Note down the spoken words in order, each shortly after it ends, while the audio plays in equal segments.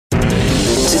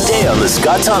Today on The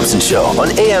Scott Thompson Show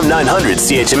on AM 900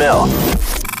 CHML.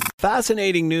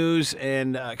 Fascinating news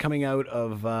and coming out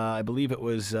of, I believe it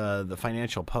was the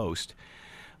Financial Post,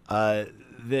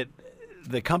 that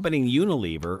the company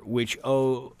Unilever, which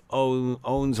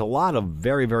owns a lot of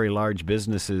very, very large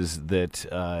businesses that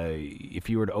if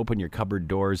you were to open your cupboard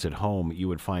doors at home, you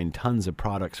would find tons of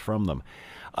products from them.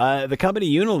 The company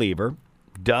Unilever,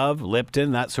 Dove,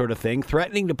 Lipton, that sort of thing,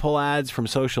 threatening to pull ads from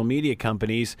social media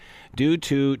companies due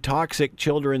to toxic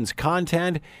children's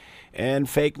content and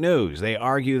fake news. They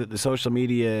argue that the social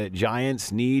media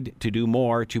giants need to do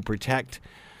more to protect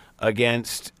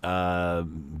against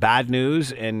bad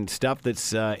news and stuff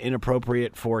that's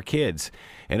inappropriate for kids.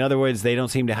 In other words, they don't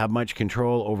seem to have much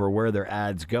control over where their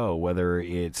ads go, whether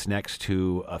it's next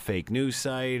to a fake news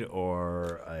site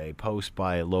or a post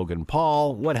by Logan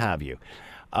Paul, what have you.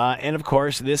 And of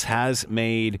course, this has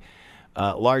made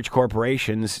large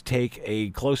corporations take a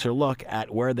closer look at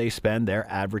where they spend their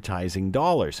advertising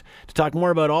dollars. To talk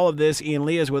more about all of this, Ian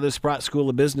Lee is with us, Sprott School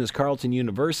of Business, Carleton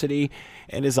University,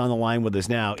 and is on the line with us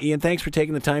now. Ian, thanks for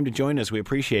taking the time to join us. We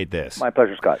appreciate this. My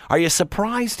pleasure, Scott. Are you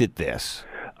surprised at this?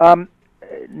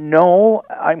 No,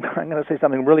 I'm going to say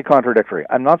something really contradictory.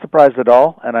 I'm not surprised at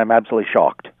all, and I'm absolutely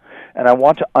shocked. And I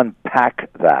want to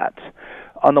unpack that.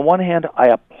 On the one hand, I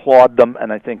applaud them,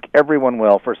 and I think everyone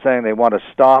will, for saying they want to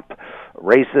stop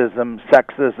racism,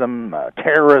 sexism,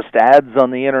 terrorist ads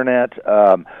on the internet,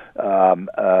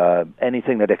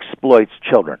 anything that exploits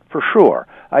children, for sure.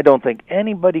 I don't think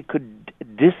anybody could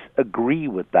disagree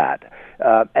with that.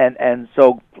 And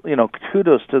so,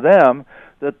 kudos to them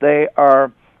that they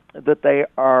are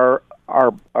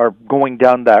going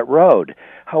down that road.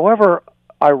 However,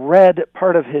 I read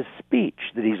part of his speech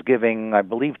that he's giving, I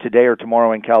believe, today or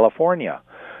tomorrow in California.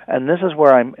 And this is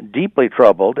where I'm deeply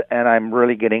troubled, and I'm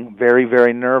really getting very,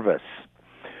 very nervous.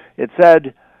 It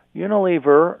said,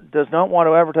 Unilever does not want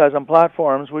to advertise on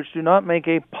platforms which do not make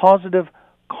a positive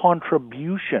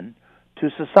contribution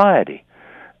to society.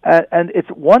 And it's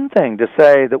one thing to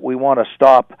say that we want to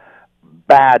stop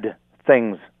bad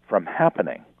things from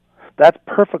happening. That's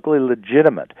perfectly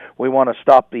legitimate. We want to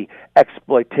stop the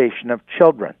exploitation of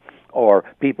children or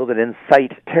people that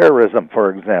incite terrorism, for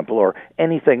example, or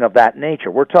anything of that nature.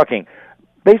 We're talking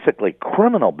basically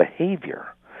criminal behavior.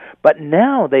 But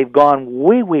now they've gone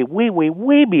way, way, way, way,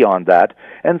 way beyond that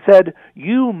and said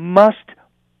you must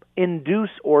induce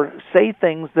or say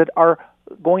things that are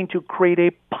going to create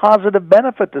a positive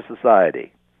benefit to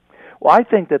society. Well, I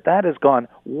think that has gone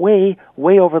way,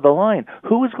 way over the line.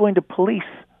 Who is going to police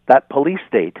that police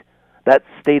state, that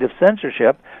state of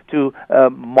censorship, to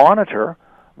monitor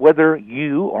whether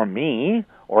you or me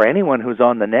or anyone who's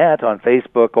on the net, on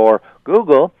Facebook or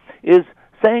Google, is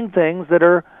saying things that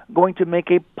are going to make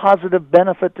a positive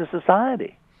benefit to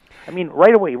society? I mean,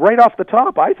 right away, right off the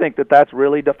top, I think that's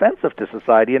really defensive to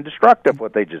society and destructive,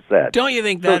 what they just said. Don't you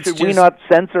think that's so should we not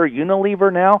censor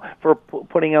Unilever now for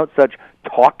putting out such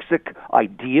toxic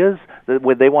ideas that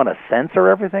they want to censor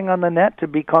everything on the net to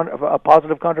be a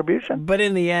positive contribution? But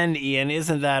in the end, Ian,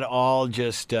 isn't that all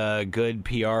just good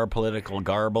PR political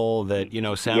garble that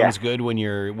sounds good when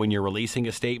you're releasing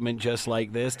a statement just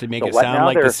like this to make it sound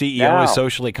like the CEO is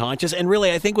socially conscious? And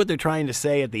really, I think what they're trying to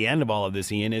say at the end of all of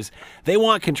this, Ian, is they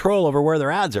want control over where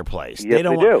their ads are placed. Yes, they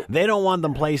do. They don't want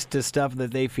them placed to stuff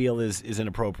that they feel is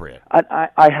inappropriate.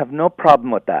 I have no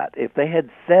problem with that. If they had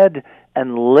said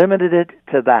and limited it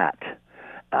to that,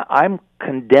 I'm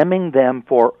condemning them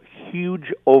for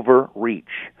huge overreach.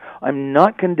 I'm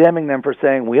not condemning them for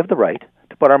saying we have the right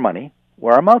to put our money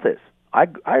where our mouth is. I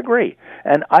agree.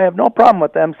 And I have no problem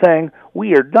with them saying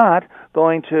we are not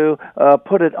going to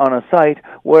put it on a site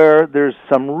where there's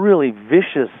some really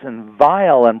vicious and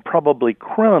vile and probably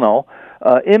criminal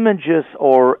images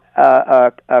or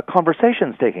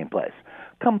conversations taking place.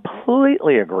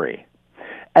 Completely agree.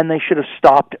 And they should have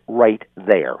stopped right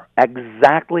there,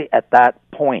 exactly at that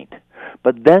point.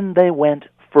 But then they went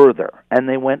further, and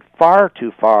they went far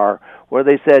too far, where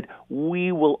they said,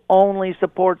 we will only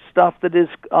support stuff that is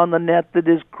on the net that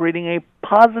is creating a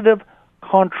positive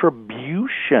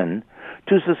contribution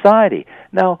to society.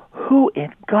 Now, who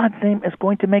in God's name is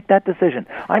going to make that decision?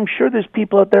 I'm sure there's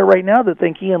people out there right now that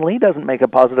think Ian Lee doesn't make a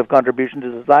positive contribution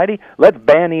to society. Let's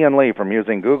ban Ian Lee from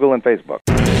using Google and Facebook.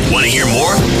 Want to hear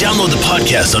more? Download the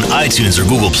podcast on iTunes or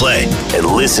Google Play and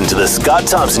listen to The Scott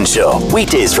Thompson Show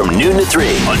weekdays from noon to 3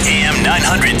 on AM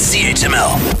 900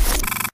 CHML.